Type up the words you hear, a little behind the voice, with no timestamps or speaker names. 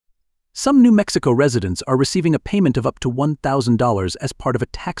Some New Mexico residents are receiving a payment of up to $1,000 as part of a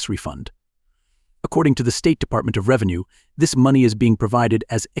tax refund. According to the State Department of Revenue, this money is being provided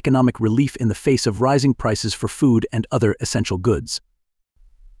as economic relief in the face of rising prices for food and other essential goods.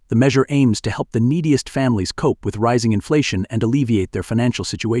 The measure aims to help the neediest families cope with rising inflation and alleviate their financial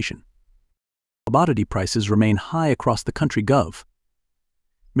situation. Commodity prices remain high across the country. Gov.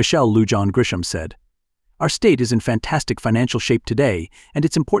 Michelle Lujan Grisham said, "Our state is in fantastic financial shape today, and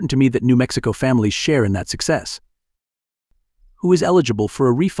it's important to me that New Mexico families share in that success." Who is eligible for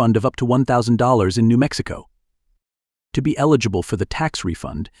a refund of up to $1,000 in New Mexico? To be eligible for the tax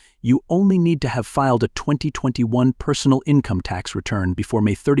refund, you only need to have filed a 2021 personal income tax return before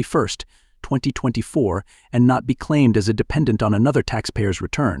May 31, 2024, and not be claimed as a dependent on another taxpayer's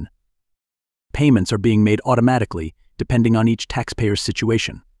return. Payments are being made automatically, depending on each taxpayer's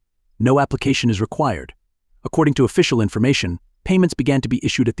situation. No application is required. According to official information, payments began to be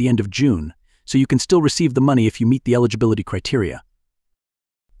issued at the end of June, so you can still receive the money if you meet the eligibility criteria.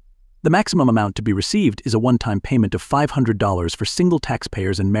 The maximum amount to be received is a one-time payment of $500 for single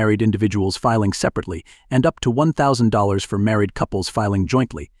taxpayers and married individuals filing separately, and up to $1,000 for married couples filing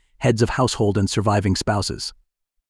jointly, heads of household and surviving spouses.